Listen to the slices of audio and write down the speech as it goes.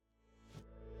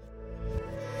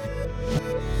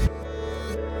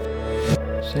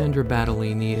Sandra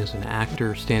Battellini is an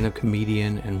actor, stand-up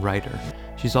comedian, and writer.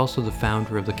 She's also the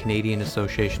founder of the Canadian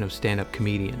Association of Stand-Up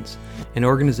Comedians, an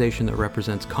organization that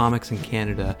represents comics in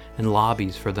Canada and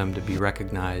lobbies for them to be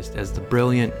recognized as the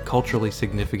brilliant, culturally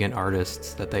significant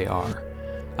artists that they are.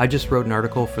 I just wrote an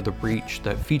article for The Breach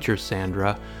that features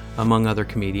Sandra, among other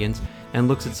comedians, and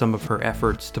looks at some of her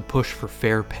efforts to push for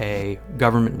fair pay,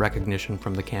 government recognition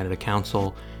from the Canada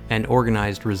Council, and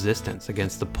organized resistance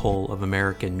against the pull of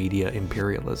American media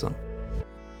imperialism.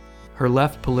 Her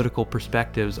left political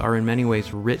perspectives are in many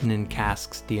ways written in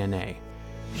Kask's DNA.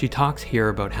 She talks here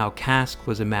about how Kask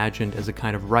was imagined as a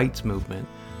kind of rights movement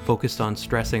focused on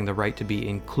stressing the right to be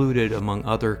included among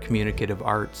other communicative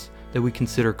arts that we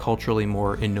consider culturally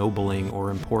more ennobling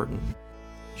or important.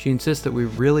 She insists that we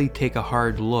really take a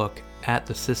hard look at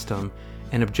the system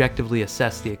and objectively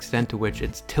assess the extent to which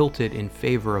it's tilted in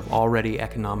favor of already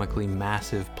economically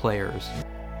massive players.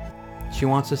 She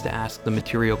wants us to ask the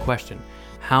material question: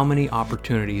 how many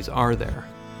opportunities are there?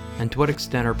 And to what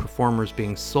extent are performers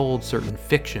being sold certain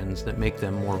fictions that make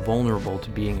them more vulnerable to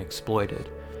being exploited?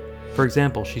 For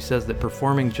example, she says that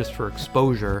performing just for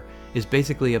exposure is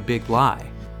basically a big lie.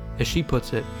 As she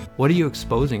puts it, what are you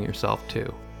exposing yourself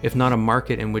to, if not a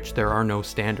market in which there are no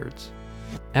standards?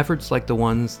 Efforts like the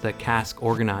ones that Kask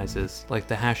organizes, like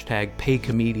the hashtag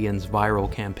 #PayComedians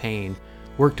viral campaign,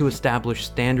 work to establish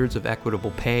standards of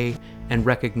equitable pay and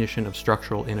recognition of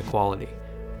structural inequality.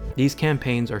 These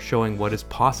campaigns are showing what is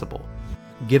possible,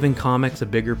 giving comics a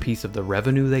bigger piece of the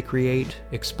revenue they create,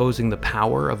 exposing the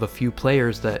power of a few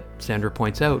players that, Sandra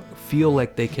points out, feel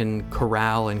like they can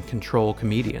corral and control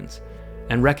comedians,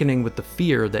 and reckoning with the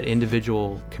fear that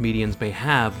individual comedians may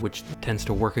have, which tends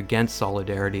to work against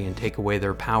solidarity and take away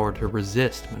their power to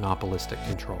resist monopolistic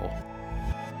control.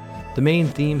 The main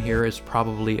theme here is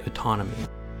probably autonomy.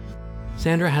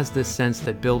 Sandra has this sense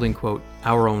that building, quote,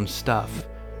 our own stuff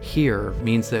here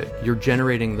means that you're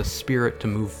generating the spirit to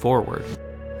move forward.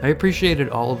 I appreciated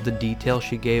all of the detail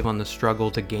she gave on the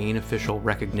struggle to gain official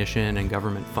recognition and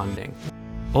government funding.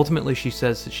 Ultimately, she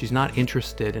says that she's not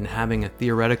interested in having a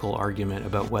theoretical argument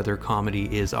about whether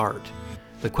comedy is art.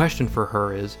 The question for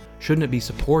her is, shouldn't it be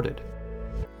supported?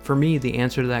 For me, the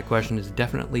answer to that question is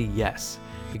definitely yes,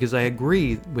 because I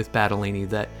agree with Battellini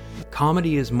that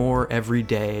comedy is more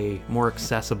everyday, more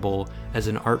accessible as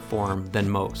an art form than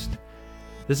most.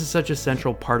 This is such a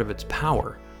central part of its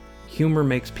power. Humor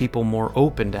makes people more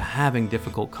open to having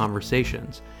difficult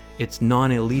conversations. It's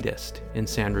non-elitist, in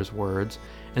Sandra's words,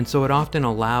 and so it often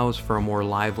allows for a more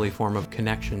lively form of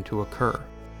connection to occur.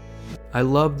 I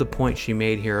love the point she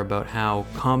made here about how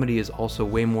comedy is also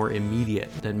way more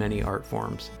immediate than many art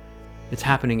forms. It's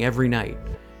happening every night,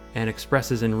 and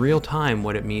expresses in real time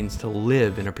what it means to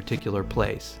live in a particular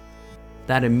place.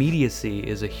 That immediacy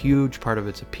is a huge part of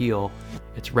its appeal,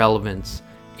 its relevance,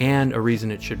 and a reason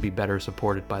it should be better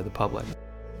supported by the public.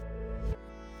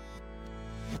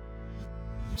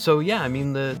 So yeah, I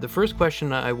mean, the first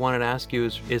question I wanted to ask you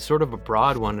is sort of a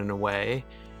broad one in a way.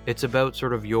 It's about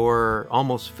sort of your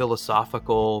almost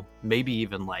philosophical, maybe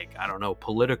even like, I don't know,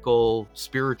 political,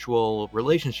 spiritual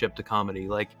relationship to comedy.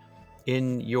 Like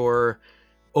in your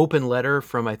open letter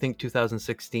from, I think,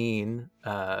 2016,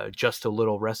 Just a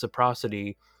Little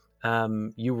Reciprocity,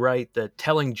 you write that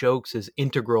telling jokes is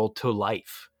integral to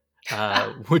life,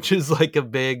 which is like a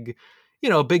big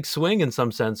swing in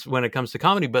some sense when it comes to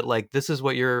comedy. But like, this is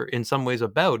what you're in some ways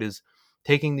about, is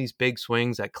taking these big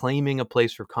swings at claiming a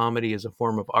place for comedy as a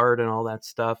form of art and all that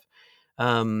stuff.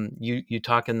 You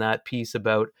talk in that piece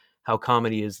about how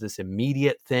comedy is this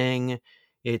immediate thing.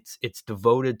 It's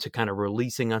devoted to kind of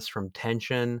releasing us from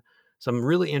tension. So I'm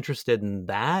really interested in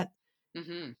that.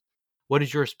 Mm-hmm. What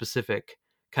is your specific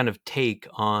kind of take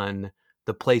on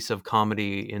the place of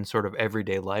comedy in sort of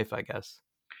everyday life, I guess?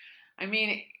 I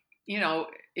mean, you know,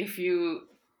 if you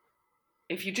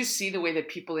if you just see the way that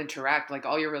people interact, like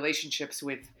all your relationships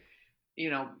with, you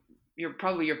know,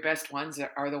 probably your best ones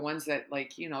are the ones that,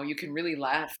 like, you can really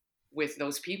laugh with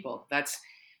those people. That's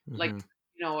like,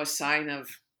 Mm-hmm. a sign of,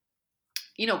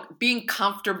 being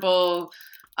comfortable,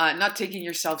 not taking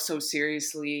yourself so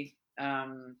seriously.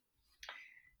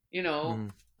 You know, Mm-hmm.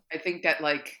 I think that,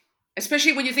 like,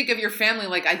 especially when you think of your family,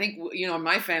 like I think,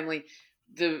 my family,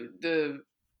 the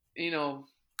you know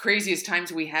craziest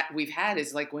times we've had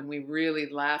is like when we really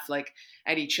laugh, like,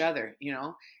 at each other,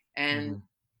 and Mm-hmm.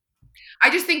 I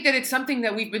just think that it's something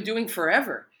that we've been doing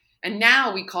forever. And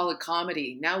now we call it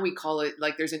comedy. Now we call it,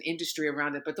 like, there's an industry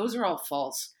around it, but those are all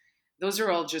false. Those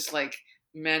are all just like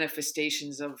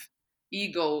manifestations of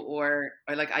ego, or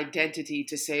like identity,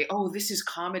 to say, oh, this is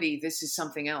comedy, this is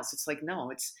something else. It's like,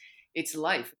 no, it's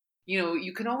life.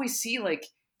 You can always see, like,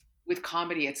 with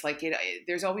comedy, it's like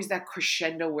there's always that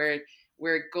crescendo where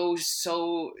it goes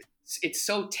so it's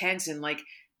so tense, and like,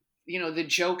 the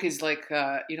joke is like,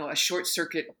 a short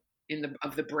circuit in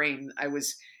the brain. I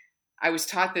was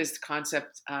taught this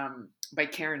concept, by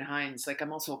Karen Hines. Like,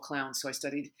 I'm also a clown, so I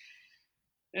studied,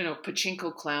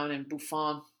 pachinko clown and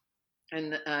Buffon,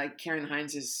 and Karen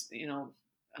Hines is,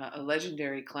 a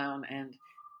legendary clown. And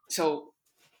so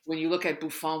when you look at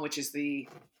Buffon, which is the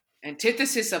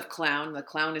antithesis of clown, the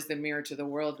clown is the mirror to the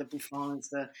world. The Buffon is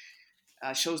the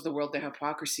shows the world the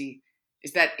hypocrisy.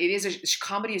 Is that it is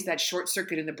comedy is that short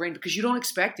circuit in the brain because you don't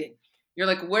expect it. You're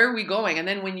like, where are we going? And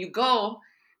then when you go,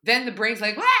 then the brain's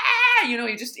like, ah!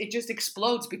 It just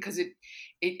explodes because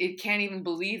it can't even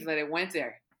believe that it went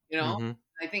there. Mm-hmm.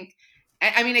 I think,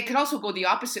 I mean, it could also go the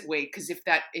opposite way, because if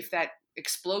that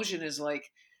explosion is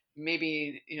like,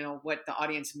 maybe, what the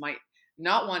audience might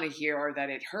not want to hear, or that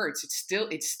it hurts, it's still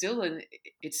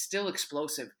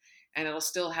explosive, and it'll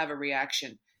still have a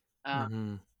reaction. Um,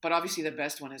 Mm-hmm. but obviously, the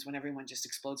best one is when everyone just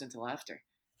explodes into laughter.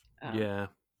 Um, Yeah.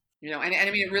 and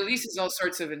I mean, it releases all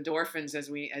sorts of endorphins, as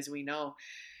we know.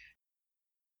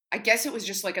 I guess it was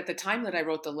just like at the time that I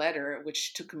wrote the letter,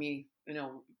 which took me,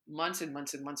 months and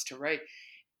months and months to write.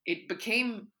 It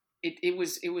became it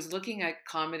was looking at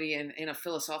comedy in a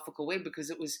philosophical way, because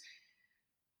it was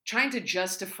trying to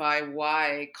justify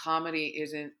why comedy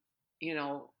isn't, you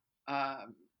know, uh,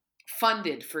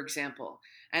 funded, for example.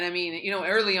 And I mean,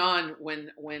 early on,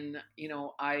 when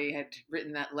I had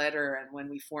written that letter, and when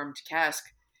we formed Cask,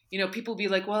 people be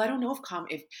like, "Well, I don't know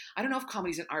if I don't know if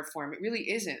comedy's an art form. It really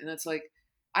isn't." And it's like,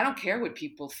 I don't care what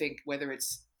people think, whether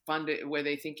it's funded, whether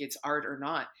they think it's art or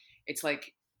not. It's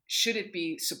like, should it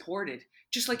be supported,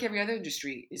 just like every other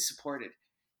industry is supported?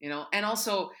 And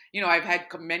also, I've had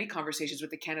many conversations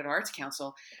with the Canada Arts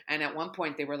Council, and at one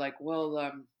point they were like,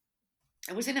 "Well,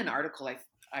 it was in an article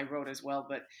I wrote as well,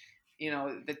 but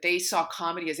that they saw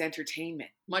comedy as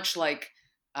entertainment, much like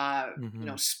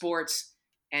Mm-hmm. sports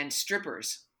and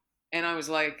strippers." And I was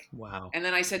like, Wow. and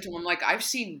then I said to him, like, I've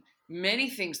seen many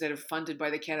things that are funded by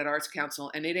the Canada Arts Council,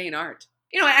 and it ain't art.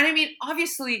 And I mean,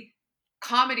 obviously,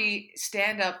 comedy,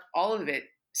 stand up, all of it.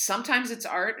 Sometimes it's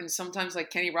art, and sometimes, like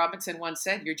Kenny Robinson once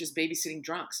said, you're just babysitting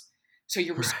drunks. So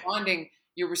you're Right. responding.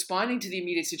 You're responding to the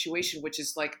immediate situation, which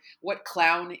is like what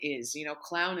clown is.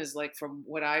 Clown is, like, from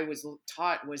what I was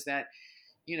taught, was that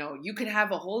you can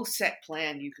have a whole set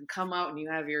plan. You can come out and you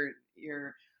have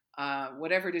your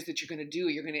whatever it is that you're going to do.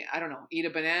 You're going to, I don't know, eat a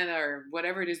banana or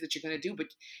whatever it is that you're going to do, but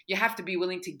you have to be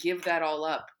willing to give that all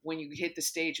up when you hit the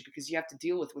stage, because you have to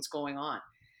deal with what's going on.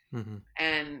 Mm-hmm.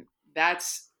 And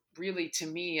that's really, to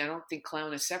me, I don't think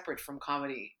clown is separate from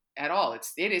comedy at all.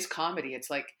 It is comedy. It's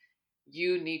like,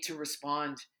 you need to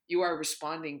respond. You are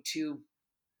responding to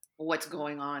what's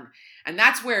going on, and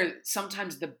that's where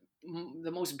sometimes the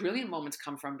most brilliant moments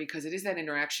come from, because it is that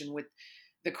interaction with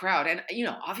the crowd. And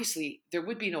obviously, there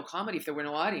would be no comedy if there were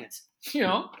no audience. You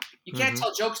can't Mm-hmm.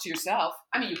 tell jokes to yourself.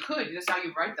 I mean, you could. That's how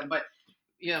you write them. But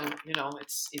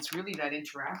it's really that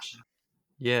interaction.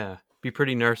 Yeah. Be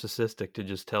pretty narcissistic to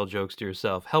just tell jokes to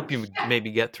yourself. Help you maybe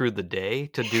get through the day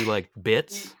to do like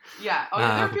bits. Yeah. Oh,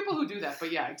 yeah. There are Um, people who do that,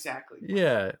 but yeah, exactly.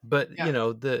 yeah, but Yeah.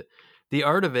 the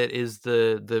art of it is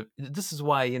the this is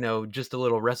why, just a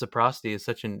little reciprocity is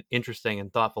such an interesting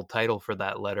and thoughtful title for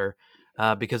that letter,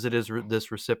 because it is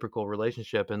this reciprocal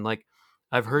relationship. And like,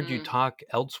 I've heard you Hmm. talk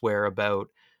elsewhere about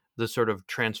the sort of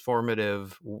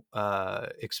transformative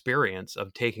experience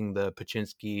of taking the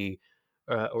Pachinko.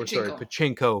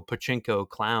 pachinko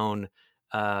clown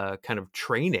kind of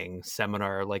training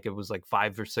seminar, like it was like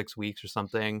 5 or 6 weeks or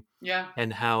something, Yeah.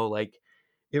 and how like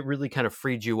it really kind of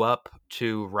freed you up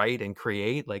to write and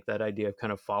create, like that idea of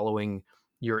kind of following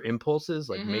your impulses,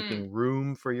 like Hmm. making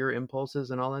room for your impulses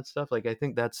and all that stuff. Like, I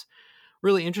think that's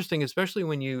really interesting, especially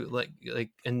when you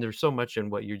and there's so much in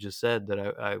what you just said that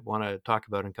I want to talk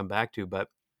about and come back to. But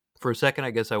for a second,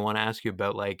 I guess I want to ask you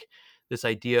about like this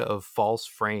idea of false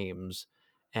frames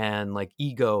and like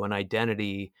ego and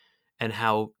identity, and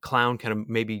how clown kind of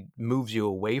maybe moves you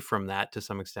away from that to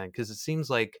some extent. Because it seems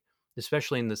like,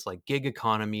 especially in this like gig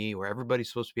economy where everybody's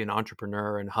supposed to be an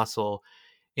entrepreneur and hustle,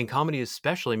 in comedy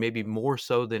especially, maybe more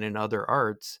so than in other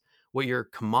arts, what you're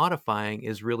commodifying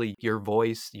is really your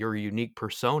voice, your unique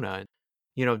persona.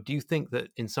 Do you think that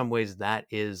in some ways that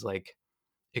is like,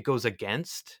 it goes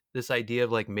against this idea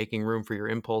of like making room for your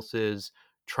impulses,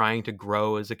 trying to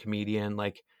grow as a comedian?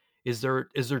 Like, is there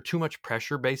too much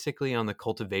pressure basically on the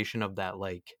cultivation of that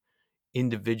like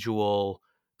individual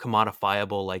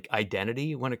commodifiable like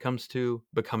identity when it comes to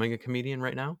becoming a comedian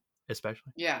right now,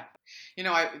 especially? Yeah.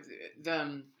 I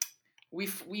the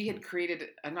we had created.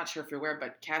 I'm not sure if you're aware,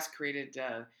 but Cass created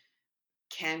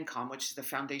CanCom, which is the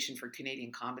Foundation for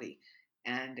Canadian Comedy.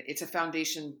 And it's a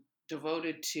foundation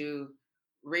devoted to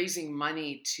raising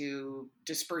money to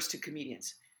disperse to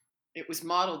comedians. It was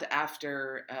modeled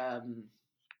after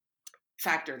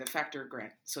Factor, the Factor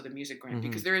grant, so the music grant,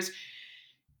 because there is,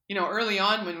 early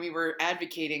on when we were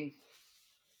advocating,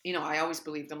 I always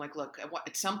believed, I'm like, look,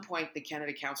 at some point the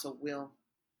Canada Council will,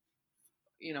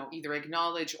 either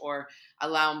acknowledge or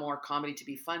allow more comedy to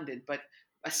be funded. But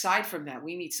aside from that,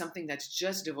 we need something that's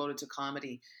just devoted to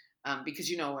comedy,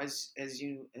 because as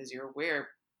you're aware,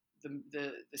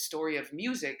 the story of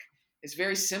music is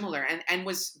very similar and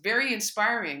was very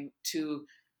inspiring to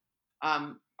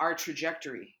our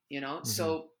trajectory.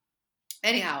 So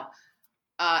anyhow,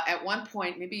 at one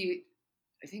point, maybe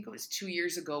I think it was 2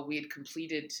 years ago, we had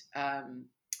completed an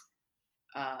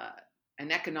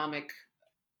economic,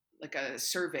 like a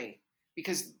survey,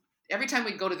 because every time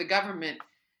we go to the government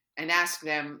and ask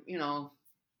them,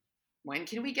 when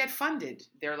can we get funded?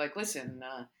 They're like, listen,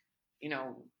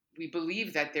 we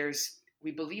believe that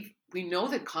we know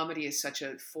that comedy is such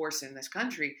a force in this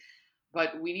country,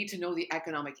 but we need to know the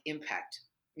economic impact.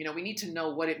 We need to know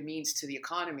what it means to the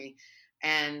economy.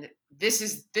 And this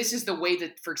is the way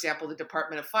that, for example, the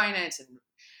Department of Finance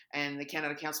and the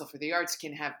Canada Council for the Arts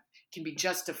can be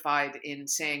justified in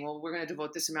saying, well, we're going to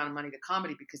devote this amount of money to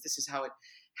comedy because this is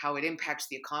how it impacts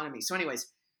the economy. So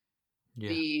anyways,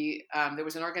 there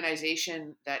was an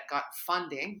organization that got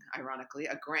funding, ironically,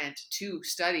 a grant to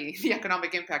study the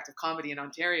economic impact of comedy in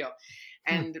Ontario.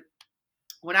 And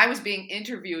when I was being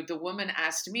interviewed, the woman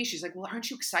asked me, she's like, well, aren't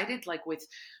you excited, like with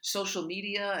social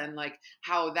media and like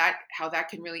how that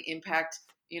can really impact,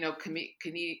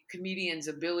 comedians'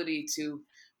 ability to,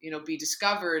 be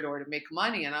discovered or to make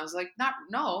money? And I was like,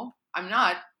 no, I'm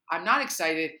not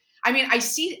excited. I mean, I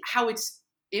see how it's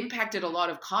impacted a lot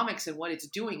of comics and what it's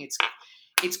doing.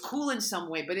 It's cool in some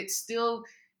way, but it still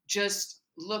just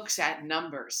looks at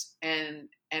numbers and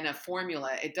a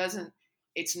formula.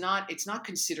 It's not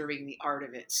considering the art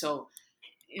of it. So,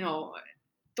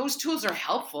 those tools are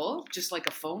helpful, just like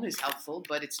a phone is helpful,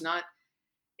 but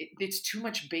it's too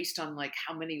much based on like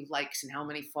how many likes and how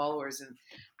many followers. And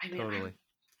I mean, totally.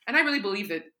 And I really believe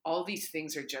that all these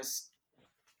things are just,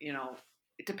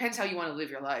 it depends how you want to live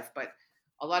your life, but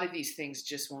a lot of these things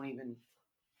just won't even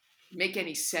make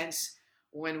any sense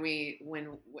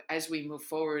as we move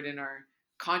forward in our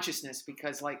consciousness,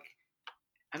 because like,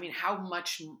 I mean, how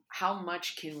much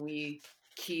can we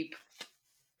keep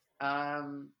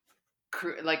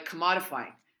like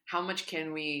commodifying? How much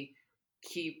can we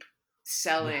keep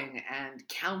selling and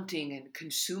counting and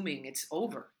consuming? It's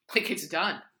over. Like, it's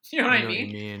done. You know what I mean?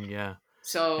 What you mean, yeah.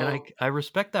 So, and I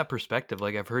respect that perspective.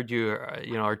 Like I've heard you,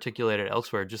 articulate it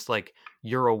elsewhere, just like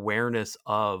your awareness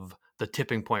of the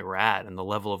tipping point we're at and the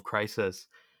level of crisis.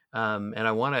 And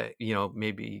I want to,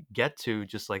 maybe get to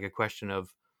just like a question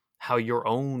of how your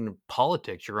own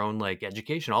politics, your own like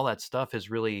education, all that stuff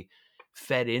has really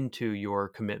fed into your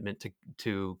commitment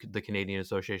to the Canadian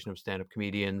Association of Stand-Up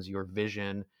Comedians, your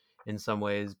vision in some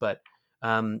ways. But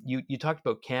you talked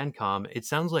about CanCom. It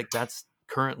sounds like that's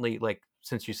currently, like,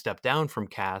 since you stepped down from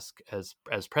CASC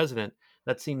as president,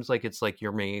 that seems like it's like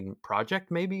your main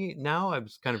project maybe now. I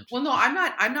was kind of well, no, I'm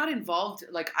not involved.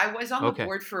 Like, I was on the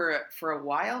board for a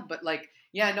while, but like,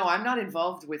 yeah, no, I'm not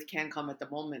involved with CanCom at the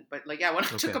moment. But like, yeah, when I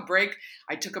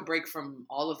took a break from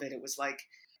all of it. It was like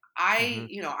I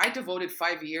devoted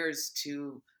 5 years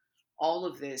to all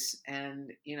of this,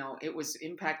 and it was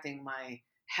impacting my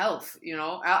health.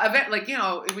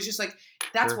 It was just like,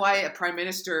 that's why a prime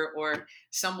minister or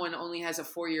someone only has a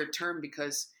 4-year term,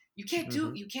 because you can't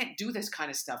do this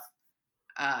kind of stuff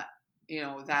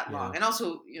that long. And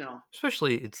also,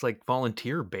 especially it's like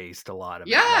volunteer based, a lot of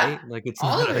it, yeah, right? Like it's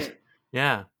all not of it.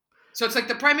 Yeah. So it's like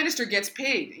the prime minister gets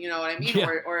paid, you know what I mean? Yeah.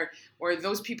 Or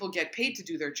those people get paid to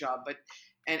do their job, but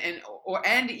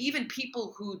and even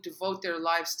people who devote their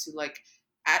lives to like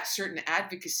at certain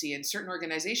advocacy and certain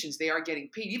organizations, they are getting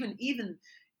paid,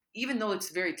 even though it's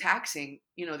very taxing,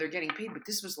 they're getting paid. But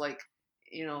this was like,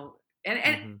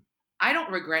 and I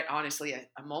don't regret, honestly,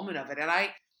 a moment of it. And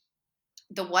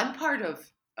the one part of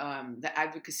the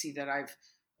advocacy that I've,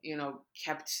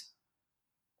 kept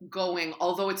going,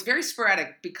 although it's very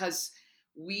sporadic, because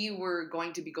we were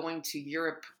going to be going to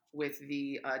Europe with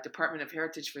the Department of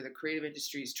Heritage for the Creative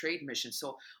Industries Trade Mission.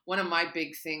 So one of my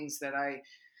big things that I,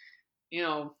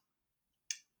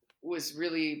 was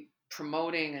really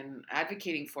promoting and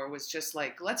advocating for was just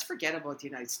like, let's forget about the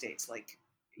United States. Like,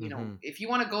 if you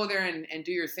want to go there and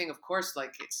do your thing, of course,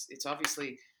 like it's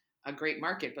obviously a great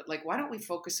market, but like, why don't we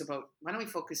focus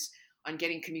on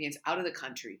getting comedians out of the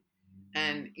country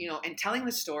and, and telling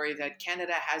the story that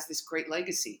Canada has this great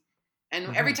legacy.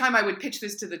 And every Hmm. time I would pitch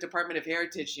this to the Department of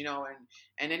Heritage,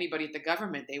 and anybody at the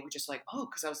government, they were just like, oh,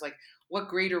 because I was like, what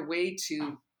greater way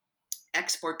to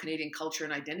export Canadian culture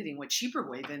and identity, and what cheaper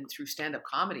way than through stand-up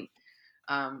comedy?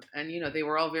 And they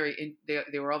were all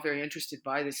they were all very interested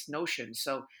by this notion.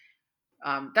 So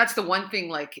that's the one thing.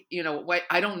 Like, what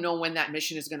I don't know when that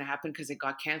mission is going to happen because it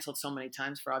got canceled so many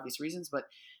times for obvious reasons. But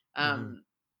Hmm. um,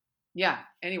 yeah.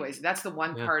 Anyways, that's the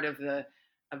one Yeah. part of the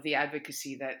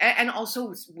advocacy and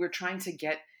also we're trying to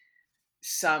get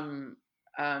some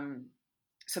um,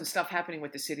 some stuff happening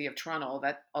with the city of Toronto.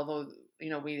 That although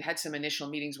we had some initial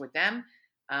meetings with them,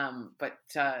 but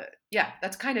yeah,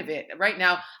 that's kind of it right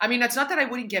now. I mean, that's not that I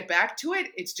wouldn't get back to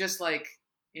it. It's just like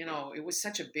it was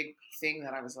such a big thing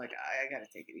that I was like, I got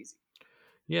to take it easy.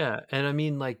 Yeah, and I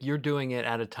mean, like, you're doing it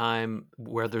at a time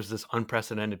where there's this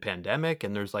unprecedented pandemic,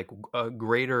 and there's like a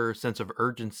greater sense of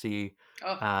urgency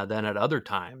Oh, than at other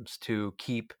times to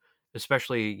keep,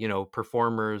 especially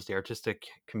performers, the artistic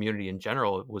community in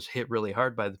general was hit really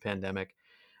hard by the pandemic.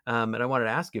 And I wanted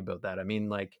to ask you about that. I mean,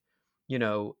 like, you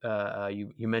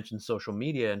mentioned social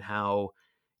media and how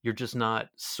you're just not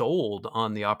sold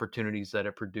on the opportunities that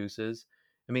it produces.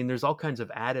 I mean, there's all kinds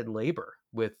of added labor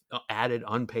with added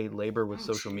unpaid labor with oh,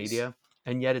 social jeez. media,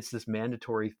 and yet it's this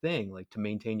mandatory thing. Like, to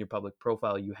maintain your public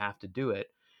profile, you have to do it.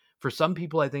 For some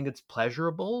people, I think it's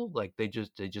pleasurable. Like, they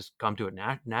just come to it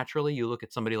naturally. You look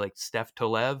at somebody like Steph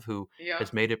Tolev, who Yeah.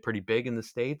 has made it pretty big in the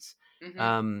States.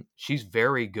 Hmm. She's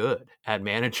very good at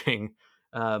managing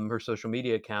her social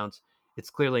media accounts. It's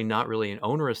clearly not really an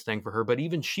onerous thing for her, but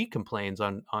even she complains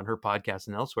on her podcast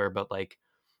and elsewhere about like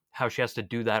how she has to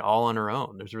do that all on her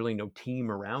own. There's really no team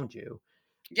around you.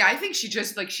 Yeah, I think she's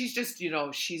just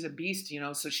she's a beast,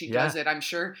 so she does Yeah. it. I'm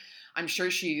sure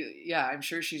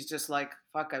she's just like,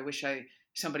 fuck, I wish I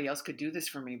somebody else could do this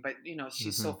for me, but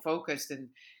she's so Hmm. focused and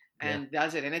Yeah.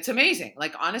 does it, and it's amazing.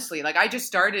 Like, honestly, like I just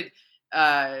started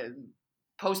uh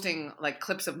posting like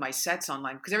clips of my sets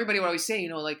online because everybody would always say,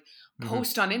 like, Hmm.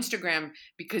 post on Instagram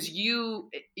because you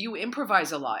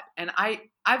improvise a lot, and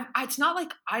it's not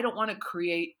like I don't want to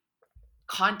create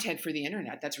content for the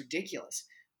internet. That's ridiculous.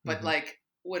 But Hmm. like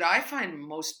what I find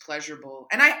most pleasurable,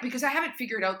 and I because I haven't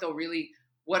figured out though really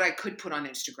what I could put on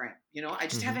Instagram. I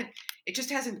just Hmm. haven't. It just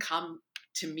hasn't come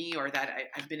to me, or that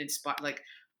I've been inspired, like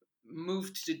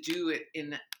moved to do it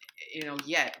in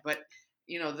yet. But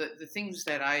the things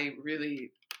that I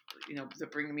really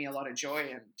that bring me a lot of joy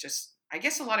and just I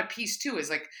guess a lot of peace too is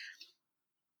like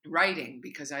writing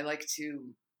because I like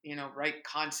to write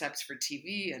concepts for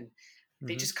TV and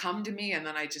they Hmm. just come to me and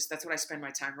then that's what I spend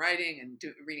my time writing and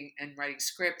reading and writing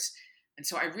scripts, and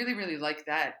so I really really like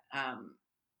that.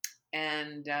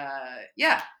 And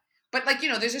yeah, but like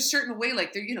there's a certain way,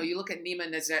 like there you look at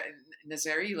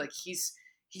Nazari, like he's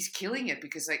killing it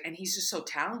because like, and he's just so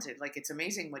talented, like it's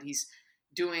amazing what he's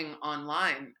doing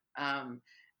online.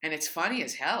 And it's funny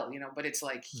as hell, but it's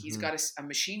like he's Hmm. got a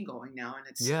machine going now,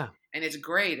 Yeah. and it's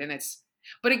great, and it's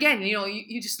but again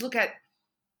you just look at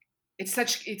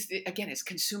it's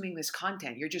consuming this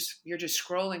content. You're just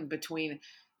scrolling between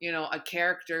a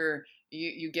character.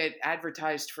 You get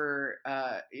advertised for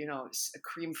a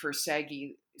cream for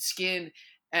saggy skin,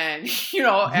 and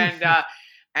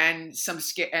and some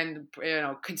and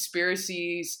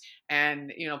conspiracies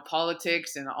and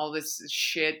politics and all this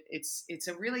shit. It's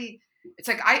a really it's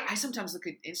like I sometimes look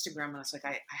at Instagram and it's like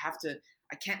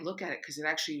I can't look at it because it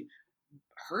actually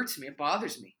hurts me. It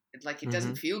bothers me. It Hmm.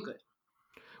 doesn't feel good.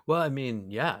 Well, I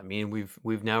mean, yeah, I mean,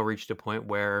 we've now reached a point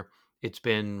where it's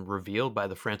been revealed by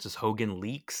the Francis Hogan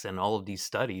leaks and all of these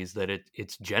studies that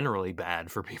it's generally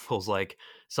bad for people's like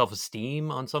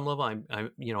self-esteem on some level.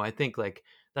 I think like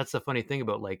that's the funny thing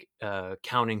about like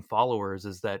counting followers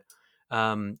is that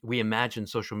we imagine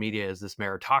social media as this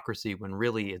meritocracy when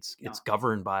really it's No.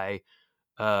 governed by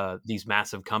these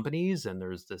massive companies, and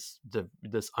there's this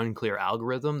unclear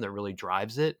algorithm that really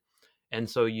drives it. And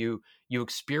so you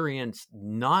experience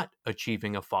not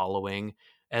achieving a following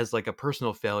as like a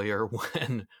personal failure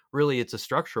when really it's a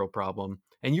structural problem.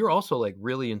 And you're also like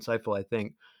really insightful, I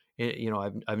think.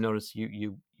 I've noticed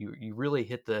you really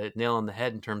hit the nail on the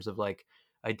head in terms of like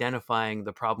identifying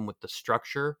the problem with the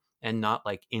structure and not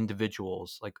like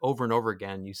individuals. Like over and over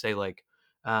again you say like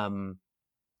um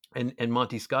and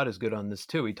Monty Scott is good on this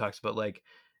too. He talks about like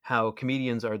how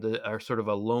comedians are sort of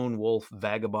a lone wolf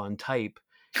vagabond type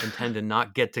and tend to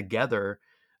not get together.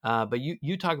 But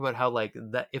you talk about how like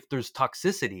that if there's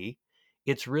toxicity,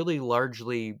 it's really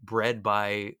largely bred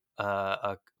by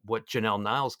what Janelle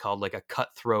Niles called like a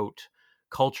cutthroat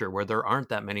culture where there aren't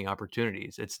that many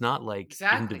opportunities. It's not like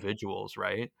Exactly. individuals,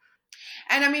 right?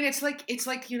 And I mean, it's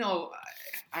like, you know,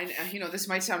 this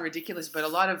might sound ridiculous, but a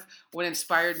lot of what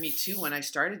inspired me too when I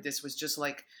started this was just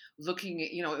like looking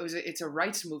at, you know, it's a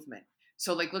rights movement.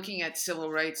 So like looking at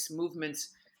civil rights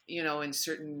movements, you know, in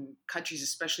certain countries,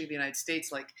 especially the United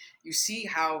States, like you see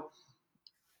how,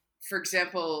 for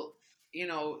example, you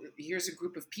know, here's a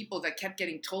group of people that kept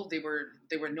getting told they were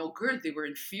no good, they were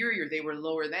inferior, they were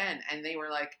lower than, and they were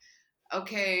like,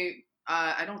 okay,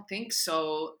 I don't think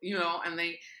so, you know, and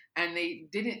they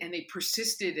didn't, and they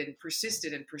persisted and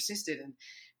persisted and persisted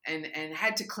and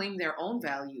had to claim their own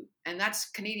value, and that's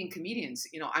Canadian comedians,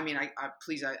 you know. I mean, I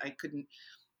couldn't.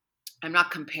 I'm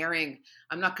not comparing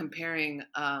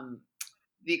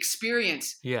the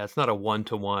experience, Yeah, it's not a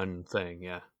one-to-one thing.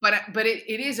 Yeah. but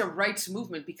it is a rights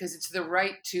movement because it's the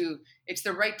right to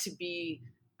be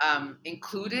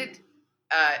included.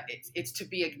 It's to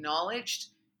be acknowledged,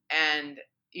 and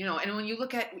you know, and when you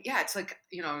look at, yeah, it's like,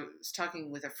 you know, I was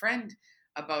talking with a friend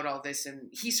about all this, and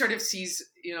he sort of sees,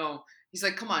 you know, he's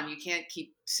like, come on, you can't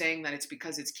keep saying that it's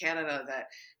because it's Canada that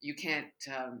you can't,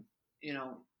 you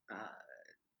know,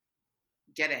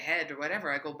 get ahead or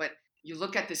whatever. I go, but you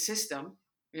look at the system,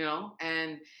 you know,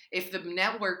 and if the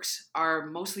networks are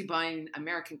mostly buying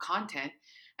American content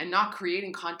and not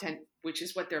creating content, which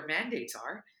is what their mandates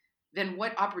are, then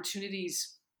what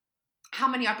opportunities, how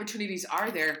many opportunities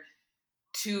are there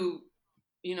to,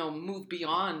 you know, move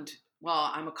beyond,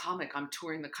 well, I'm a comic, I'm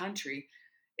touring the country.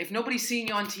 If nobody's seeing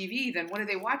you on TV, then what are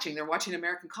they watching? They're watching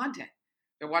American content.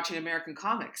 They're watching American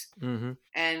comics. Hmm.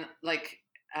 And like,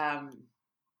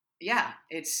 yeah,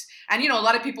 it's, and you know, a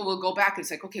lot of people will go back and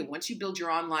it's like, okay, once you build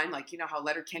your online, like, you know how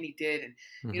Letterkenny did, and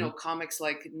you Hmm. know, comics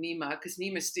like Nima, because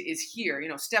Nima is here, you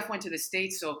know, Steph went to the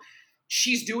States, so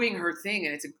she's doing her thing,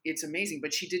 and it's amazing,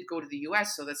 but she did go to the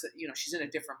US, so that's, you know, she's in a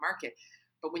different market.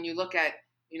 But when you look at,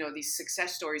 you know, these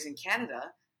success stories in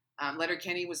Canada,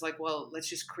 Letterkenny was like, well, let's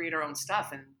just create our own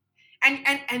stuff,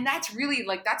 and that's really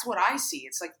like, that's what I see.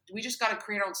 It's like we just got to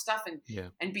create our own stuff Yeah.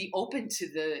 and be open to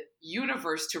the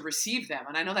universe to receive them.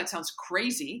 And I know that sounds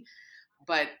crazy,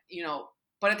 but you know,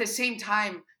 but at the same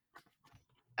time,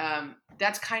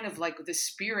 that's kind of like the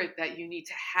spirit that you need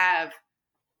to have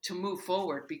to move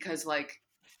forward, because like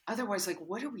otherwise, like,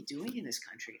 what are we doing in this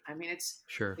country? I mean,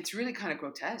 Sure. it's really kind of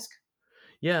grotesque.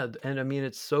 Yeah, and I mean,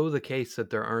 it's so the case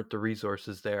that there aren't the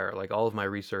resources there. Like all of my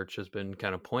research has been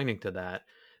kind of pointing to that.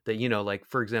 That like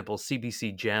for example,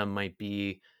 CBC Gem might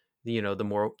be,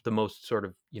 the most sort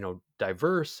of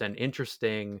diverse and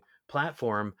interesting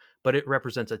platform, but it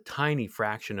represents a tiny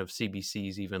fraction of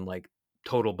CBC's even like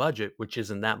total budget, which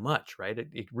isn't that much, right?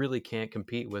 It really can't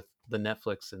compete with the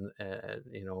Netflix and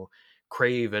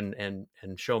Crave and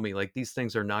Show Me. Like these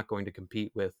things are not going to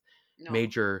compete with No.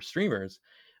 major streamers.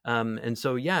 And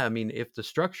so, yeah, I mean, if the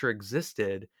structure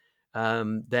existed,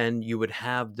 then you would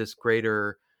have this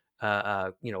greater,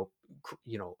 a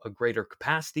greater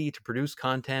capacity to produce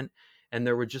content, and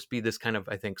there would just be this kind of,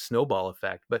 I think, snowball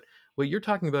effect. But what you're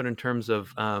talking about in terms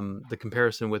of the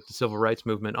comparison with the civil rights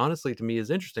movement, honestly, to me, is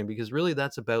interesting because really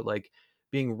that's about like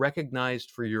being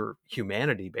recognized for your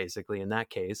humanity, basically, in that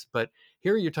case. But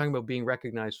here you're talking about being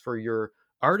recognized for your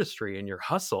artistry and your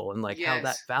hustle and like how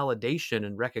that Yes. validation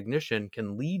and recognition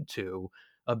can lead to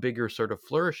a bigger sort of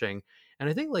flourishing. And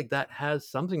I think like that has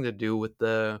something to do with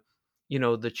the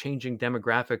changing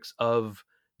demographics of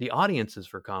the audiences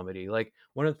for comedy. Like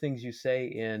one of the things you say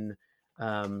in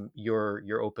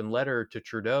your open letter to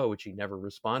Trudeau, which he never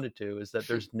responded to, is that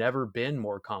there's never been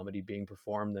more comedy being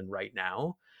performed than right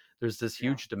now. There's this Yeah.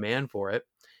 huge demand for it.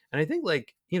 And I think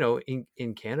like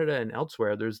in Canada and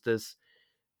elsewhere there's this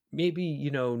maybe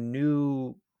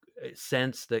new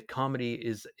sense that comedy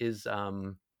is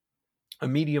a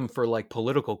medium for like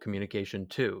political communication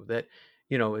too, that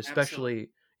Absolutely.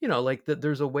 especially like that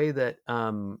there's a way that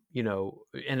and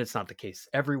it's not the case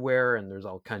everywhere and there's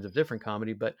all kinds of different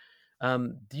comedy, but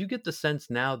do you get the sense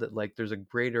now that like there's a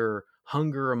greater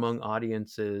hunger among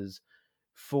audiences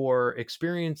for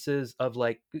experiences of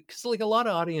like, because like a lot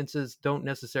of audiences don't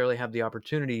necessarily have the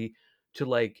opportunity to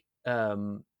like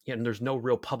and there's no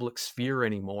real public sphere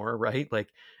anymore, right? Like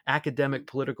Mhm. academic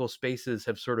political spaces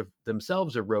have sort of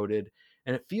themselves eroded,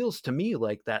 and it feels to me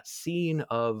like that scene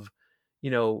of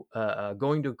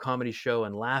going to a comedy show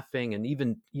and laughing and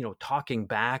even talking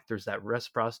back, there's that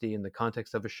reciprocity in the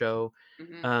context of a show,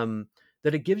 Mhm. um,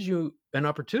 that it gives you an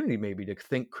opportunity maybe to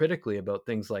think critically about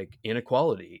things like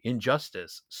inequality,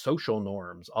 injustice, social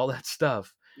norms, all that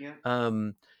stuff. Yeah.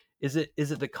 Um, is it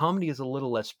that comedy is a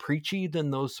little less preachy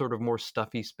than those sort of more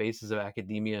stuffy spaces of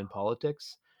academia and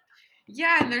politics?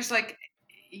 Yeah, and there's like,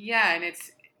 yeah, and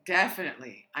it's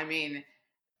definitely, I mean,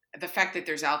 the fact that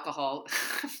there's alcohol,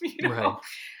 you Right. know,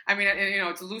 I mean,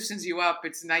 it loosens you up.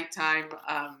 It's nighttime.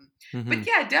 Hmm. But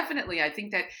yeah, definitely. I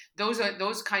think that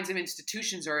those kinds of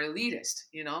institutions are elitist,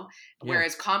 Yeah.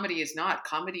 whereas comedy is not.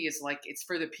 Comedy is like, it's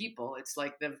for the people. It's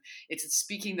like it's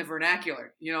speaking the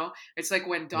vernacular, It's like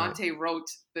when Right. Dante wrote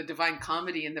the Divine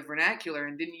Comedy in the vernacular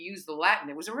and didn't use the Latin.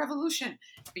 It was a revolution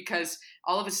because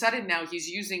all of a sudden now he's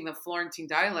using the Florentine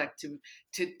dialect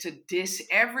to diss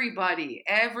everybody,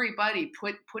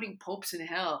 putting popes in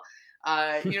hell,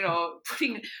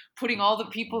 putting all the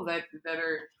people that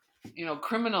are,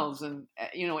 criminals, and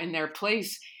in their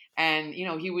place. And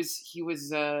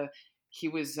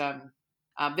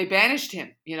they banished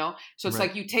him. So it's Right.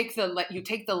 like, you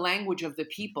take the language of the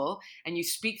people and you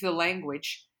speak the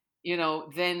language.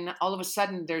 Then all of a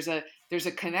sudden there's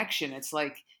a connection. It's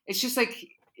just like,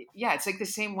 yeah, it's like the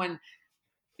same when,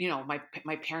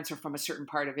 my parents are from a certain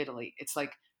part of Italy. It's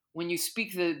like, when you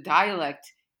speak the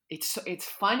dialect, it's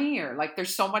funnier. Like,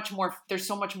 there's so much more For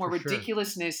sure.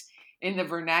 ridiculousness in the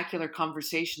vernacular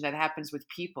conversation that happens with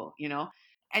people,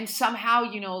 and somehow,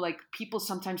 like, people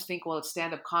sometimes think, well, it's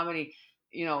stand-up comedy,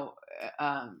 you know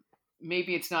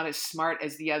maybe it's not as smart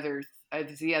as the other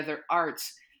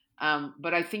arts.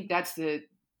 But I think that's the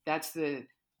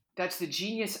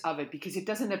genius of it, because it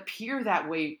doesn't appear that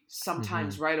way Hmm.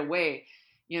 sometimes right away,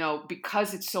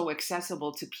 because it's so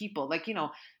accessible to people. Like,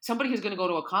 somebody who's going to go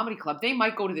to a comedy club, they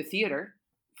might go to the theater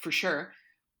for sure,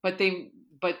 but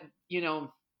you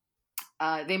know,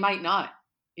 they might not,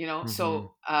 Hmm.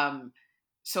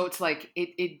 so it's like,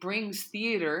 it brings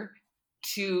theater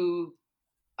to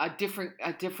a different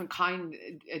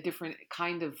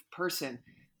kind of person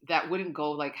that wouldn't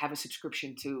go, like, have a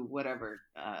subscription to whatever,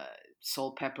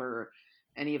 Soul Pepper, or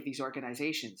any of these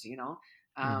organizations,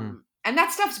 Hmm. and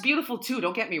that stuff's beautiful too.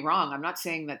 Don't get me wrong. I'm not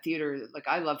saying that theater, like,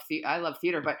 I love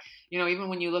theater, but even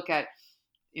when you look at,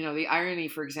 the irony,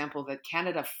 for example, that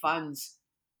Canada funds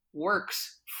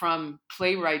works from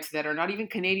playwrights that are not even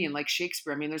Canadian, like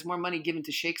Shakespeare. I mean, there's more money given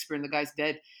to Shakespeare, and the guy's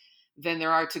dead, than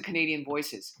there are to Canadian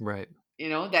voices, Right.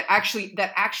 that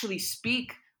actually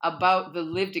speak about the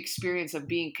lived experience of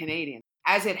being Canadian.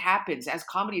 As it happens, as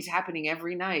comedy is happening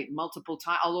every night, multiple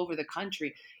times, all over the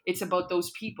country, it's about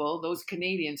those people, those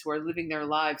Canadians, who are living their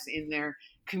lives in their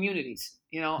communities,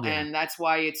 Yeah. and that's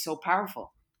why it's so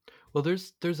powerful. Well,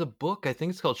 there's a book, I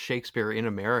think it's called Shakespeare in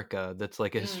America, that's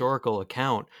like a Mm, historical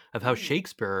account of how mm.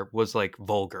 Shakespeare was like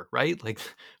vulgar, right? Like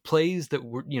plays that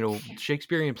were,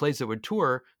 Shakespearean plays that would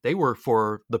tour, they were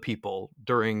for the people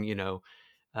during, Yeah.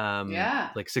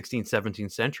 like 16th,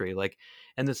 17th century. Like,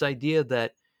 and this idea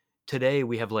that today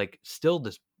we have like still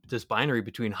this binary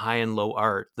between high and low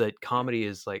art, that comedy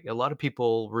is like, a lot of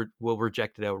people will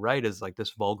reject it outright as like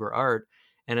this vulgar art.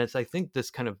 And it's, I think, this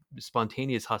kind of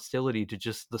spontaneous hostility to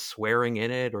just the swearing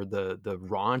in it, or the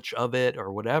raunch of it,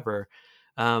 or whatever.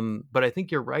 But I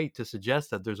think you're right to suggest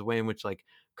that there's a way in which, like,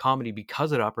 comedy,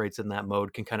 because it operates in that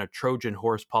mode, can kind of Trojan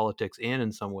horse politics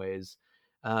in some ways.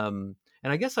 And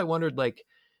I guess I wondered, like,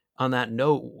 on that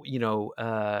note,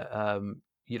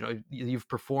 you've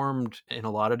performed in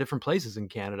a lot of different places in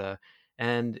Canada,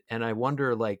 and I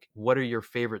wonder, like, what are your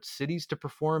favorite cities to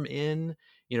perform in?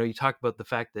 You talked about the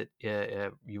fact that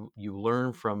you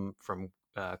learn from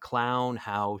clown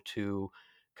how to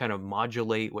kind of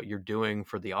modulate what you're doing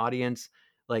for the audience.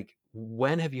 Like,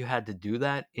 when have you had to do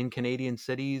that in Canadian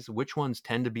cities? Which ones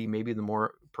tend to be maybe the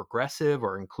more progressive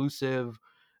or inclusive?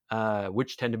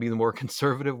 Which tend to be the more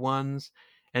conservative ones?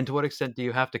 And to what extent do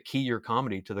you have to key your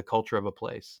comedy to the culture of a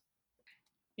place?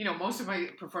 Most of my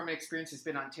performing experience has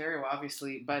been Ontario,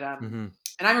 obviously, but Hmm.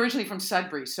 and I'm originally from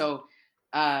Sudbury, so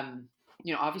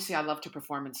obviously I love to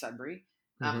perform in Sudbury.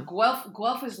 Hmm.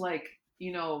 Guelph is like,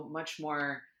 much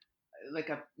more like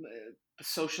a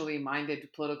socially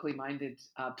minded, politically minded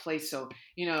place. So,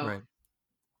 Right.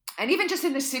 and even just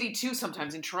in the city too,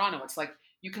 sometimes in Toronto, it's like,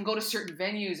 you can go to certain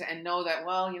venues and know that,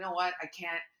 well, you know what, I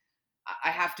can't.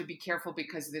 I have to be careful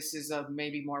because this is a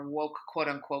maybe more woke, quote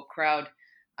unquote, crowd.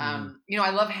 Hmm. I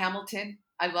love Hamilton.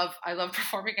 I love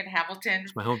performing in Hamilton.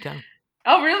 It's my hometown.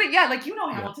 Oh, really? Yeah, like, Yeah,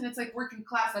 Hamilton. It's like working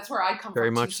class. That's where I come very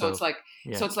from too. much So it's so. like,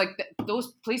 Yeah. so it's like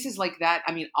those places like that.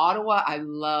 I mean, Ottawa. I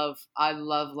love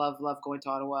going to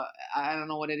Ottawa. I don't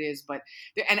know what it is, but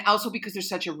and also because there's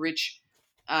such a rich,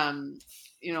 um,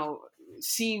 you know,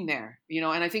 scene there.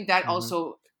 And I think that Hmm.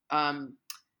 also um,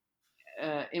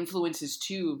 influences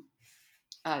too,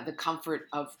 the comfort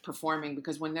of performing,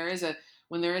 because when there is a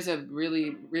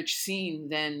really rich scene,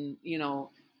 then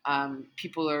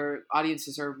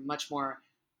audiences are much more,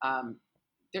 um,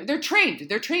 they're trained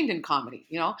in comedy.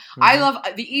 I Hmm. love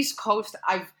the East Coast.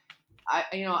 I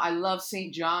love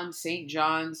St.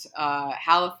 John's,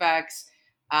 Halifax.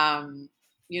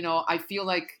 I feel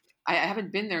like I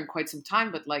haven't been there in quite some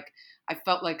time, but like I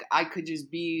felt like I could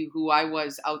just be who I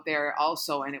was out there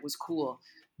also, and it was cool.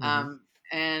 Hmm.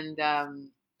 And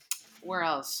where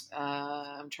else?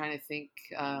 I'm trying to think.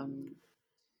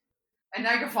 And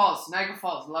Niagara Falls, Niagara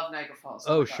Falls, love Niagara Falls.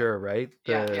 Oh Oh, my god. sure, right.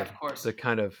 Yeah, yeah, of course. The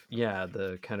kind of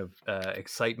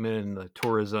excitement and the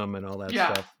tourism and all that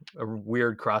Yeah, stuff. A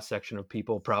weird cross section of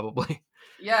people, probably.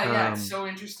 yeah, yeah. It's um, so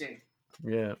interesting.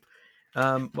 yeah.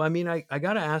 Well, I mean, I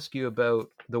got to ask you about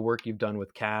the work you've done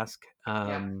with Cask.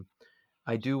 Yeah,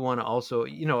 I do want to also,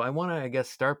 I want to, I guess,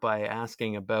 start by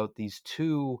asking about these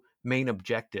two main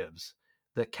objectives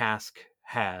that Cask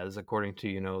has, according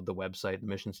to, the website, the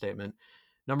mission statement.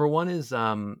 Number one is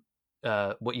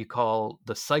what you call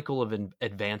the cycle of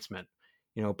advancement,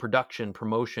 production,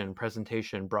 promotion,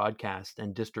 presentation, broadcast,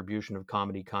 and distribution of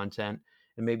comedy content.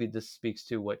 And maybe this speaks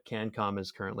to what CanCom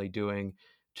is currently doing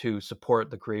to support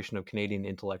the creation of Canadian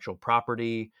intellectual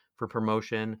property for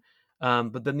promotion.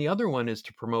 But then the other one is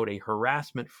to promote a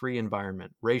harassment free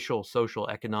environment, racial, social,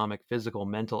 economic, physical,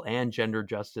 mental, and gender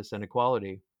justice and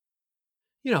equality.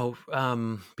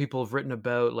 People have written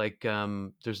about like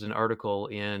there's an article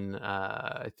in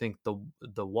I think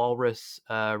the Walrus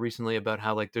recently about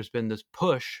how like there's been this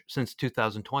push since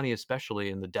 2020, especially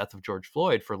in the death of George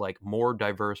Floyd, for like more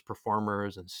diverse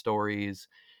performers and stories.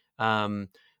 Um,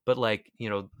 but like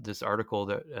this article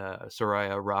that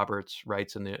Soraya Roberts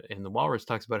writes in the Walrus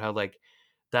talks about how like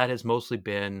that has mostly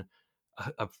been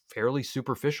a fairly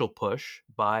superficial push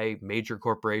by major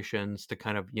corporations to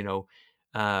kind of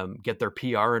get their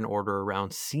PR in order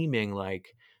around seeming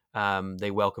like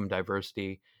they welcome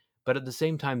diversity. But at the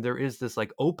same time, there is this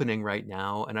like opening right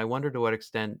now. And I wonder to what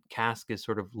extent Cask is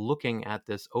sort of looking at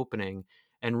this opening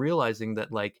and realizing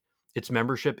that like its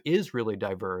membership is really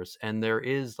diverse and there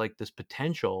is like this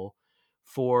potential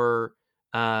for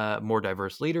more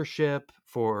diverse leadership,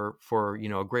 for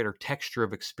a greater texture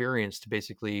of experience to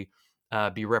basically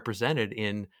be represented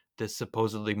in this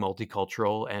supposedly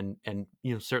multicultural and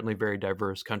certainly very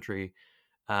diverse country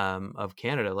of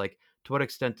Canada. Like, to what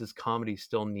extent does comedy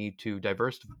still need to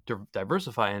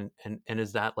diversify, and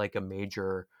is that like a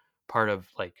major part of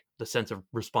like the sense of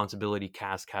responsibility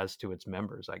Cask has to its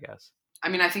members? I guess. I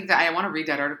mean, I think that I want to read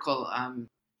that article.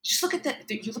 Just look at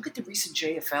you look at the recent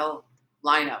JFL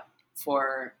lineup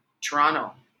for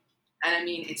Toronto, and I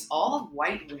mean, it's all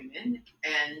white women,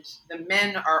 and the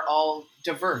men are all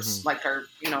diverse. Hmm. Like, are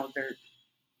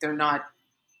they're not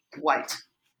white.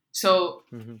 So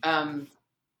Hmm.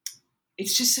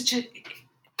 it's just such a,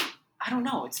 I don't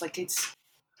know. It's like it's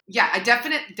yeah. I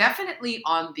definitely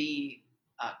on the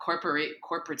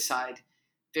corporate side,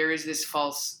 there is this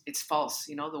false. It's false.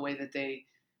 The way that they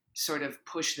sort of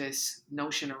push this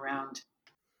notion around.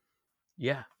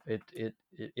 Yeah,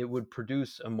 it would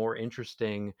produce a more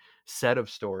interesting set of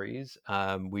stories.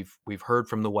 We've heard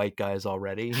from the white guys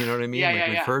already. You know what I mean? Yeah, Like yeah,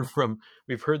 yeah,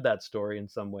 we've heard that story in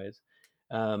some ways.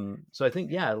 So I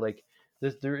think yeah, like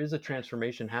there is a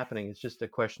transformation happening. It's just a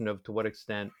question of to what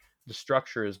extent the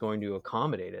structure is going to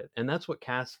accommodate it, and that's what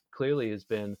Cass clearly has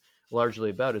been largely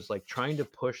about. Is like trying to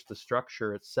push the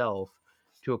structure itself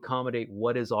to accommodate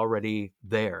what is already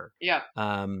there, yeah,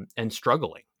 and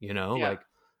struggling. yeah, Like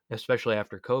especially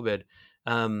after COVID.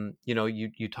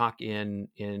 You talk in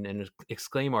an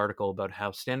Exclaim article about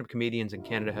how stand-up comedians in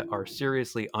Canada are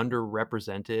seriously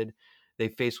underrepresented. They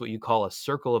face what you call a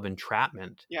circle of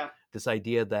entrapment. yeah, This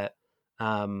idea that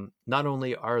not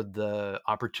only are the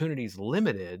opportunities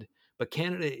limited, but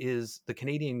the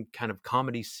Canadian kind of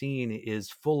comedy scene is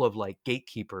full of like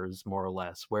gatekeepers, more or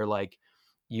less, where like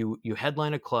you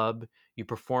headline a club, you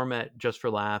perform at Just for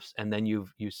Laughs, and then you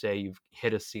say you've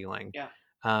hit a ceiling. yeah,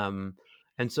 um,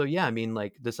 and so, yeah, I mean,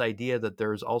 like this idea that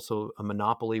there's also a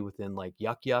monopoly within like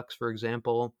Yuck Yucks, for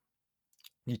example.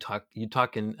 You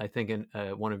talk in, I think, in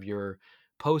one of your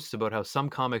posts about how some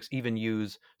comics even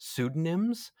use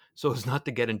pseudonyms so as not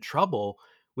to get in trouble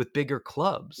with bigger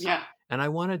clubs. yeah. And I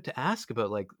wanted to ask about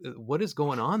like what is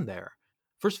going on there.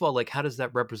 First of all, like how does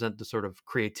that represent the sort of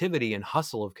creativity and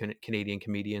hustle of Canadian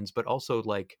comedians, but also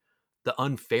like the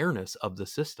unfairness of the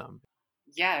system?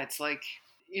 Yeah, it's like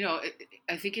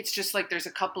I think it's just like there's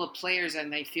a couple of players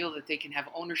and they feel that they can have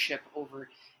ownership over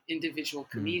individual Mm.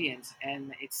 comedians,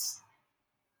 and it's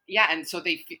yeah, and so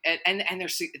and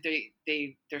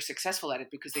they're successful at it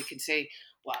because they can say,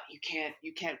 well,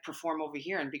 you can't perform over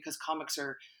here, and because comics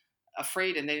are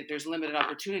afraid and there's limited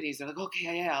opportunities, they're like, okay,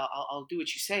 yeah, yeah, I'll do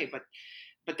what you say,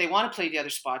 but they want to play the other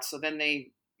spots, so then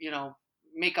they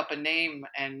make up a name,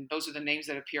 and those are the names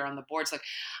that appear on the boards. Like,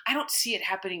 I don't see it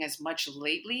happening as much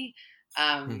lately,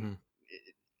 Hmm.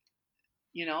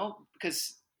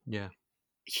 because Yeah.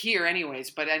 here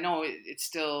anyways, but I know it's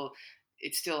still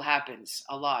it still happens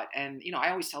a lot. And I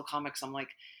always tell comics, I'm like,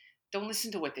 don't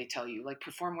listen to what they tell you. Like,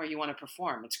 perform where you want to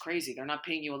perform. It's crazy. They're not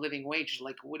paying you a living wage.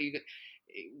 Like, what do you?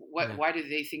 What? Yeah. Why do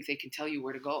they think they can tell you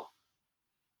where to go?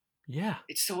 Yeah.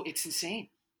 It's insane.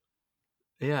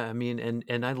 Yeah, I mean,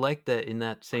 and I like that in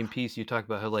that same piece you talk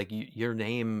about how like your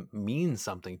name means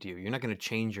something to you. You're not going to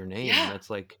change your name. Yeah, That's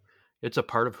like it's a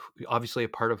part of obviously a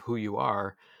part of who you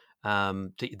are.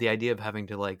 The idea of having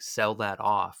to like sell that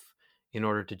off in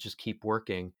order to just keep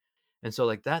working, and so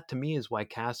like that to me is why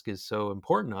Cask is so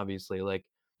important. Obviously, like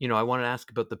I want to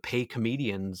ask about the Pay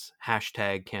Comedians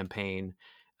hashtag campaign,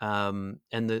 and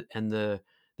the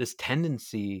this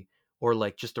tendency or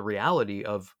like just the reality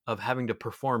of having to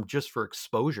perform just for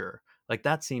exposure, like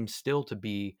that seems still to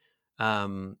be a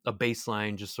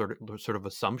baseline just sort of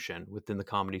assumption within the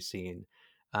comedy scene.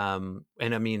 And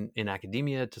I mean in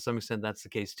academia to some extent that's the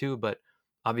case too, but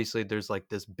obviously there's like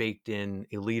this baked in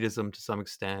elitism to some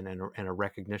extent and a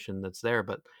recognition that's there.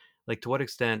 But like to what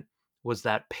extent was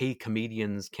that Pay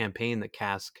Comedians campaign that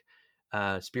Cask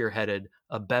spearheaded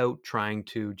about trying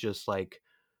to just like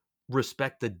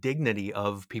respect the dignity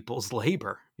of people's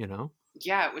labor?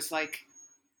 yeah. It was like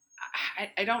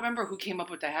I don't remember who came up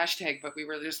with the hashtag, but we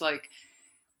were just like,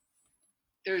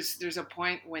 there's a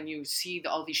point when you see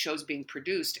all these shows being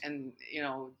produced, and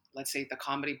let's say the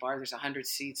Comedy Bar, there's 100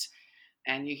 seats,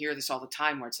 and you hear this all the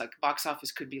time, where it's like box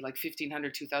office could be like $1,500,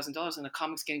 $2,000, and the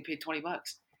comic's getting paid $20.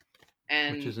 Which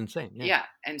And is insane. Yeah. yeah,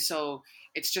 and so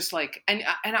it's just like, and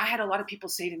I had a lot of people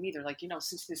say to me, they're like,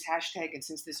 since this hashtag and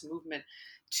since this movement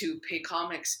to pay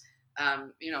comics, at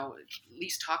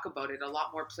least talk about it, a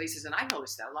lot more places, and I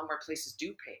noticed that a lot more places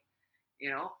do pay,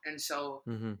 and so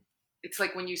Mm-hmm. it's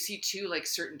like when you see too, like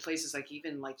certain places, like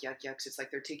even like Yuck Yucks, it's like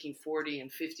they're taking 40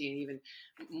 and 50 and even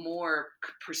more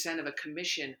percent of a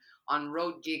commission on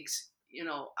road gigs.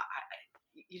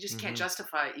 You just can't Mm-hmm.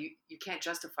 justify it. You can't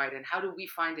justify it. And how do we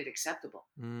find it acceptable?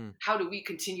 Mm. How do we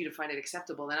continue to find it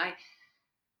acceptable? And I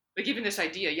like even this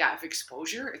idea, yeah, of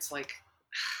exposure. It's like,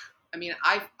 I mean,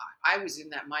 I was in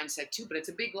that mindset too, but it's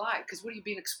a big lie, because what are you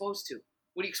being exposed to?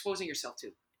 What are you exposing yourself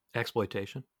to?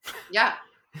 Exploitation. Yeah,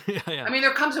 Yeah, yeah. I mean,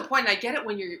 there comes a point, and I get it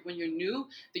when you're new,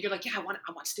 that you're like, yeah, I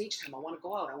want stage time. I want to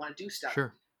go out. I want to do stuff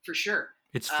Sure. for sure.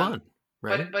 It's Um, fun,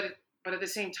 right? but at the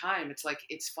same time, it's like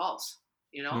it's false,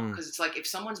 Mm. because it's like if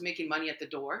someone's making money at the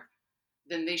door,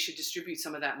 then they should distribute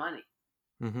some of that money.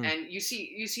 Mm-hmm. And you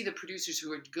see the producers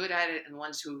who are good at it and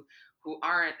ones who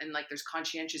aren't, and like there's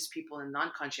conscientious people and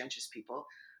non-conscientious people.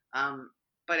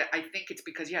 But I think it's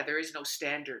because, yeah, there is no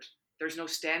standard. There's no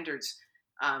standards.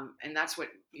 And that's what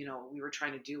we were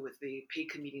trying to do with the Pay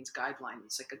Comedians guideline.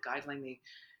 It's like a guideline they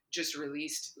just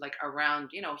released, like around,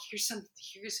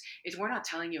 we're not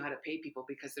telling you how to pay people,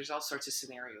 because there's all sorts of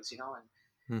scenarios, and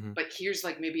Mm-hmm. but here's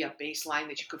like maybe a baseline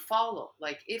that you could follow.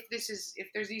 Like if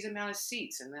there's these amount of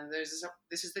seats, and then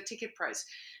this is the ticket price,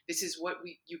 this is what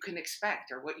you can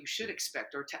expect, or what you should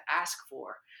expect, or to ask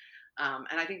for. And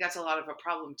I think that's a lot of a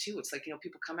problem too. It's like,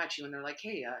 people come at you and they're like,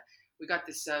 hey, we got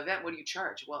this event, what do you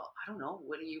charge? Well, I don't know,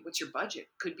 what's your budget?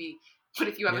 Could be, what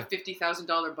if you have a Yeah.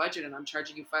 $50,000 budget and I'm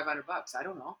charging you $500? I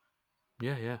don't know.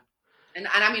 Yeah. Yeah. And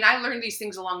I mean, I learned these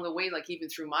things along the way, like even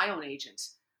through my own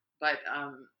agents. But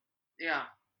yeah,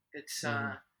 it's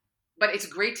Mm-hmm. but it's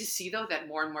great to see though that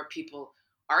more and more people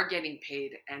are getting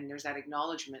paid, and there's that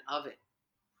acknowledgement of it.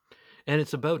 And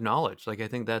it's about knowledge. Like I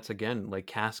think that's again like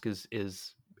Cask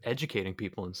is educating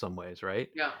people in some ways, right?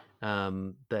 Yeah.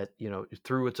 That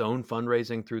through its own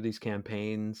fundraising, through these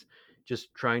campaigns,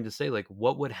 just trying to say like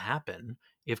what would happen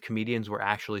if comedians were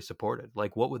actually supported?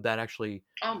 Like what would that actually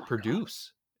Oh my god,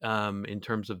 produce in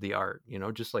terms of the art?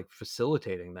 Just like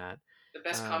facilitating that. the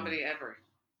best Um, comedy ever.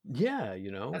 yeah,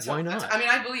 why That's. not? I mean,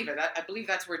 I believe it. I believe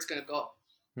that's where it's going to go.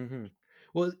 Hmm.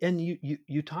 Well, and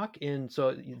you talk in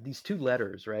these two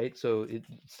letters, right? So it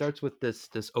starts with this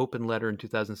open letter in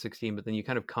 2016, but then you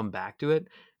kind of come back to it.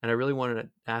 And I really wanted to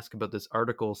ask about this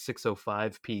Article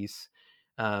 605 piece,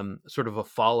 sort of a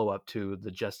follow up to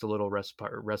the Just a Little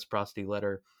Reciprocity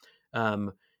letter,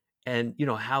 um, and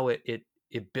how it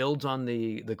builds on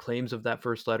the claims of that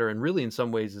first letter, and really in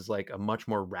some ways is like a much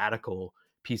more radical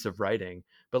piece of writing.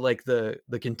 But like the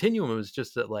continuum is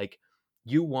just that like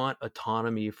you want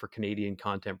autonomy for Canadian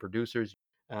content producers.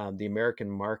 The American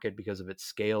market, because of its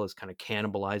scale, is kind of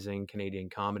cannibalizing Canadian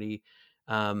comedy.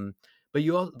 But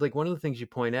you also like one of the things you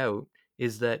point out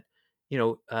is that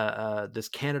this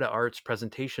Canada Arts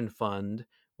Presentation Fund,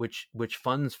 which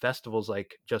funds festivals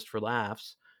like Just for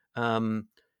Laughs.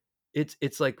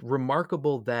 It's like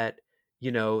remarkable that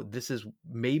this is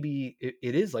maybe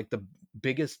it is like the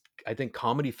biggest, I think,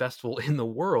 comedy festival in the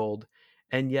world,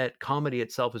 and yet comedy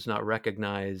itself is not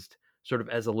recognized sort of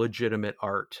as a legitimate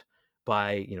art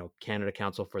by, Canada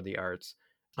Council for the Arts.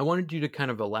 I wanted you to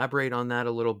kind of elaborate on that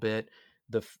a little bit,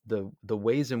 the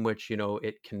ways in which,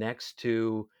 it connects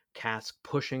to CASC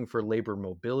pushing for labor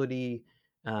mobility,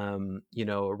 a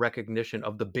recognition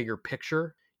of the bigger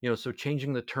picture. So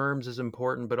changing the terms is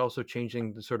important, but also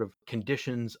changing the sort of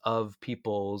conditions of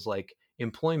people's like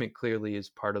employment clearly is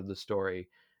part of the story.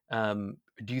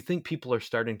 Do you think people are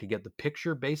starting to get the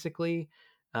picture, basically?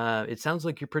 It sounds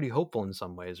like you're pretty hopeful in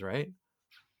some ways, right?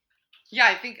 Yeah,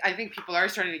 I think people are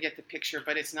starting to get the picture,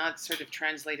 but it's not sort of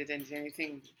translated into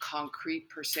anything concrete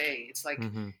per se. It's like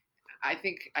Mm-hmm. I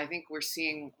think we're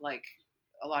seeing like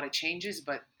a lot of changes,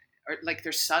 but or like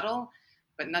they're subtle,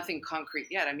 but nothing concrete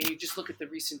yet. I mean, you just look at the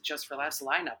recent Just for Laughs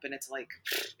lineup, and it's like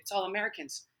it's all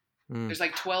Americans. Mm. There's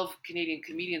like 12 Canadian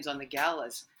comedians on the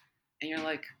galas, and you're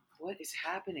like, what is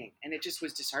happening? And it just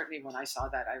was disheartening when I saw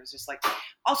that. I was just like,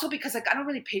 also because like I don't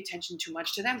really pay attention too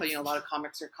much to them, but a lot of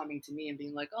comics are coming to me and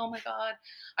being like, oh my god,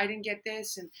 I didn't get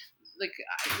this, and like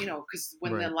because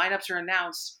when the Right. lineups are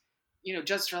announced,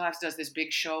 Just for Laughs does this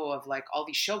big show of like all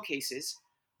these showcases,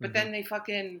 but Mm-hmm. then they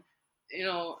fucking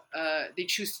they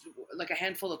choose like a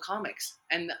handful of comics,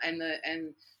 and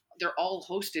they're all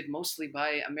hosted mostly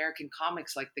by American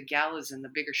comics, like the galas and the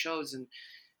bigger shows, and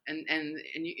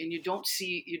you don't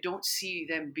see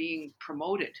them being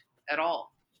promoted at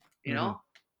all, Mm-hmm.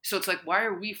 so it's like, why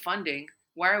are we funding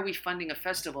a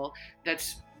festival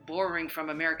that's borrowing from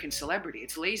American celebrity?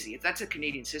 It's lazy. That's a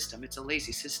Canadian system. It's a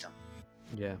lazy system.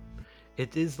 Yeah.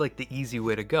 It is like the easy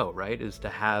way to go, right? Is to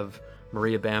have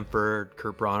Maria Bamford,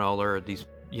 Kurt Braunohler, these,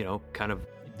 kind of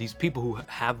these people who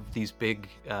have these big,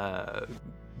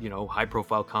 high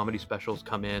profile comedy specials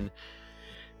come in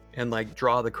and like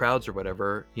draw the crowds or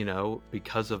whatever,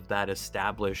 because of that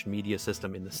established media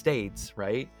system in the States,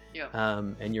 right? Yeah.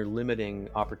 And you're limiting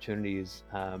opportunities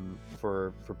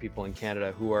for people in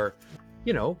Canada who are,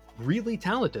 really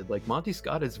talented. Like Monty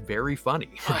Scott is very funny,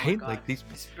 Oh my right? God. Like these,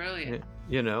 It's brilliant.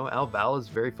 Al Val is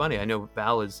very funny. I know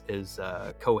Val is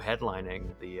co-headlining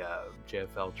the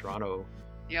JFL Toronto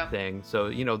Yeah. thing. So,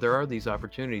 there are these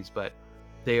opportunities, but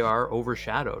they are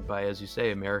overshadowed by, as you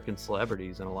say, American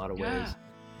celebrities in a lot of Yeah. ways.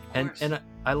 Of course. And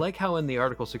I like how in the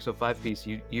Article 605 piece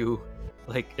you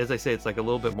like, as I say, it's like a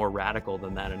little bit more radical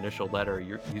than that initial letter.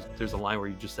 There's a line where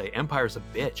you just say, "Empire's a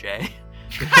bitch, eh?"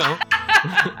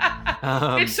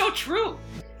 It's so true.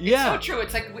 Yeah, It's so true.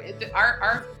 It's like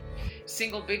our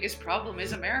single biggest problem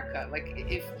is America. Like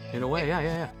if in a way,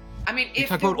 yeah. I mean, You if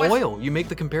talk there about was, oil. You make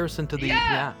the comparison to the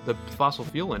Yeah. the fossil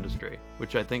fuel industry,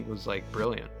 which I think was like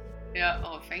brilliant. Yeah.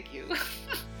 Oh, thank you.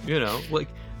 Like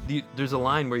there's a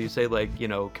line where you say like,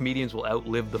 comedians will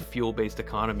outlive the fuel-based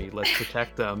economy. Let's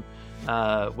protect them.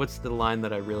 What's the line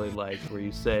that I really like where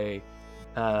you say,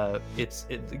 they're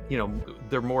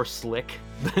more slick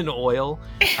than oil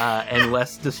and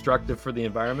less destructive for the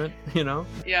environment. Yeah.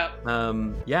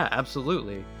 Yeah,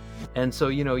 absolutely. And so,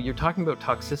 you're talking about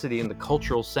toxicity in the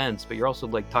cultural sense, but you're also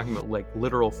like talking about like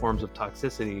literal forms of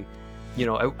toxicity.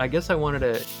 I guess I wanted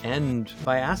to end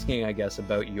by asking, I guess,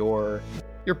 about your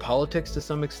politics to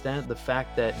some extent. The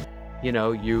fact that,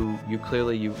 you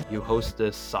clearly you host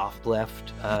this soft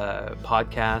left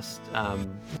podcast.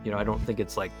 I don't think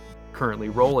it's like currently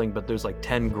rolling, but there's like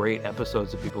 10 great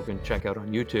episodes that people can check out on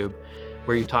YouTube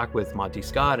where you talk with Monty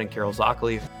Scott and Carol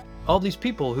Zockley, all these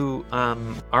people who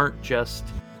aren't just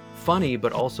funny,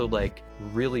 but also like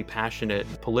really passionate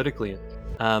politically.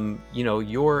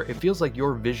 It feels like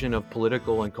your vision of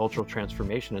political and cultural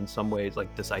transformation in some ways,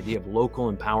 like this idea of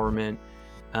local empowerment,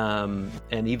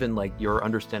 and even like your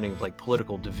understanding of like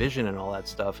political division and all that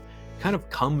stuff kind of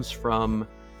comes from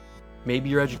maybe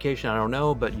your education, I don't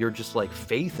know, but you're just like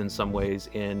faith in some ways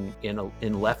in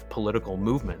left political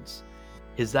movements.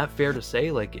 Is that fair to say?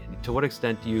 Like, to what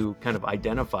extent do you kind of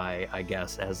identify, I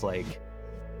guess, as like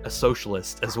a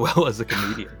socialist as well as a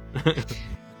comedian?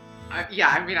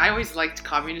 I mean, I always liked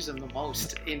communism the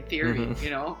most in theory,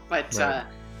 Mhm. but Right.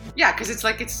 because it's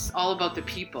like it's all about the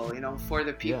people, for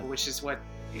the people, Yeah. which is what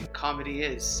comedy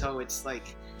is. So it's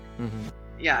like, Mhm.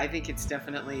 I think it's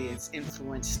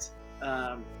influenced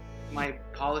my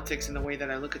politics and the way that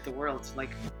I look at the world, like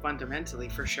fundamentally,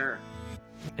 for sure.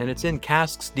 And it's in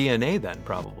CASC's DNA then,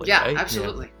 probably. Yeah, right?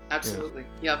 absolutely.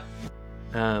 Yep.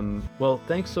 Well,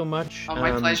 thanks so much. Oh,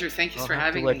 my pleasure. Thank you I'll for have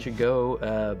having to let me. you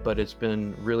go, but it's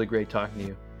been really great talking to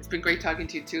you. It's been great talking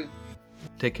to you too.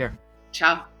 Take care.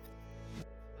 Ciao.